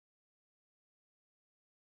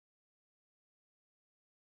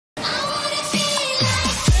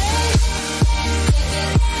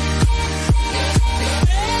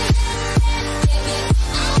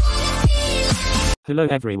Hello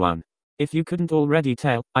everyone. If you couldn't already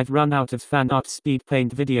tell, I've run out of fan art speed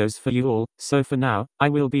paint videos for you all, so for now, I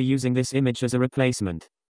will be using this image as a replacement.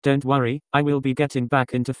 Don't worry, I will be getting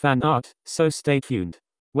back into fan art, so stay tuned.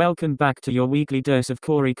 Welcome back to your weekly dose of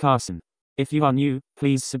Cory Carson. If you are new,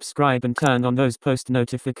 please subscribe and turn on those post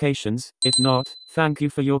notifications. If not, thank you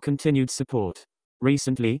for your continued support.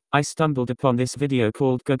 Recently, I stumbled upon this video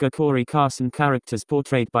called GGCC Cory Carson Characters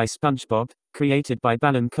Portrayed by SpongeBob, created by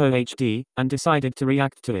BlamCO HD, and decided to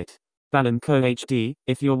react to it. BlamCO HD,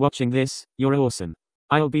 if you're watching this, you're awesome.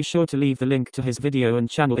 I'll be sure to leave the link to his video and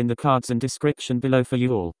channel in the cards and description below for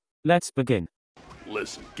you all. Let's begin.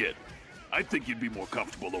 Listen, kid, I think you'd be more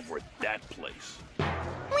comfortable over at that place.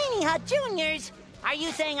 Weenie Hut Juniors? Are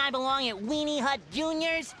you saying I belong at Weenie Hut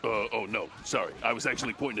Juniors? Oh no, sorry. I was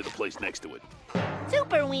actually pointing to the place next to it.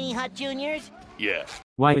 Super Weenie Hut Juniors? Yeah.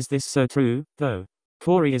 Why is this so true, though?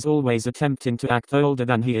 Cory is always attempting to act older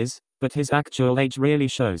than he is, but his actual age really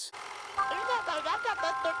shows.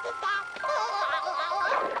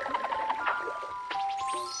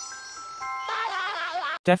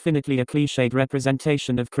 Definitely a cliched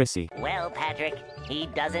representation of Chrissy. Well, Patrick, he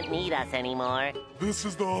doesn't need us anymore. This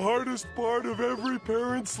is the hardest part of every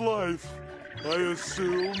parent's life, I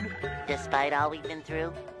assume. Despite all we've been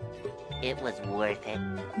through, it was worth it.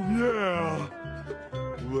 Yeah.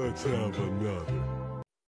 Let's have another.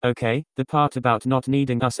 Okay, the part about not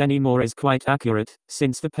needing us anymore is quite accurate,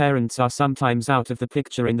 since the parents are sometimes out of the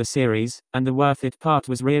picture in the series, and the worth it part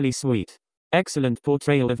was really sweet. Excellent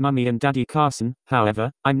portrayal of Mummy and Daddy Carson.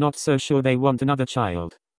 However, I'm not so sure they want another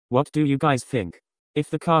child. What do you guys think? If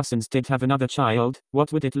the Carsons did have another child,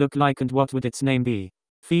 what would it look like and what would its name be?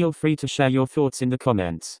 Feel free to share your thoughts in the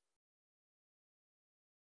comments.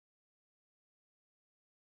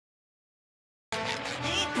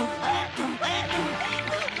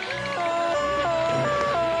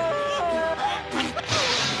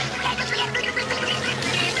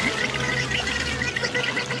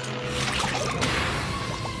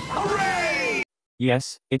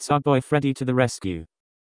 Yes, it's our boy Freddy to the rescue.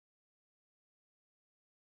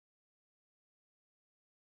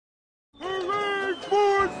 Hooray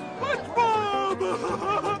for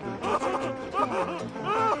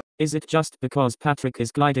SpongeBob! Is it just because Patrick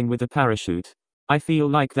is gliding with a parachute? I feel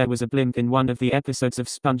like there was a blimp in one of the episodes of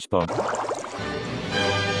SpongeBob.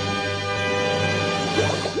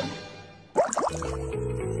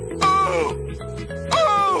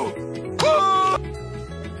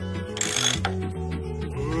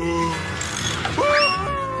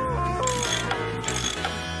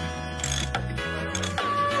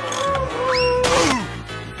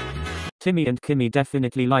 Timmy and Kimmy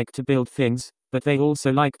definitely like to build things, but they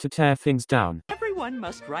also like to tear things down. Everyone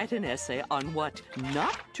must write an essay on what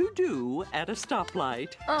not to do at a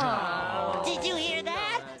stoplight. Oh. Did you hear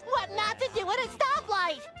that? What not to do at a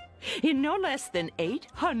stoplight? In no less than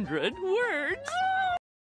 800 words.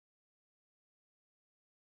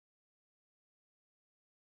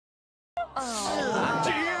 Did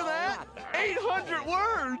you hear that? 800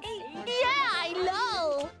 words! Yeah, I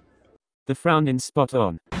know! The frown is spot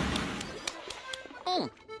on.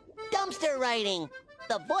 Dumpster writing.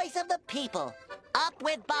 The voice of the people. Up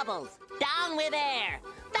with bubbles. Down with air.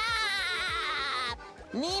 Stop!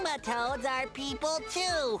 Nematodes are people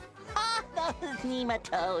too. Ah, those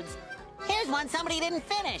nematodes. Here's one somebody didn't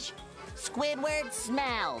finish. Squidward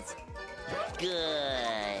smells.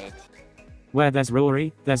 Good. Where there's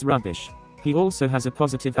Rory, there's rubbish. He also has a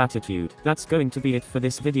positive attitude. That's going to be it for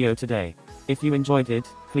this video today. If you enjoyed it,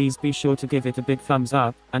 please be sure to give it a big thumbs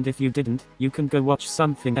up, and if you didn't, you can go watch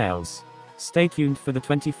something else. Stay tuned for the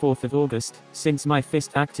 24th of August, since my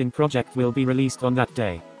fist acting project will be released on that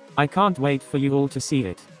day. I can't wait for you all to see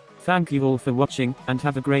it. Thank you all for watching, and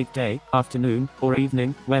have a great day, afternoon, or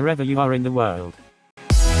evening, wherever you are in the world.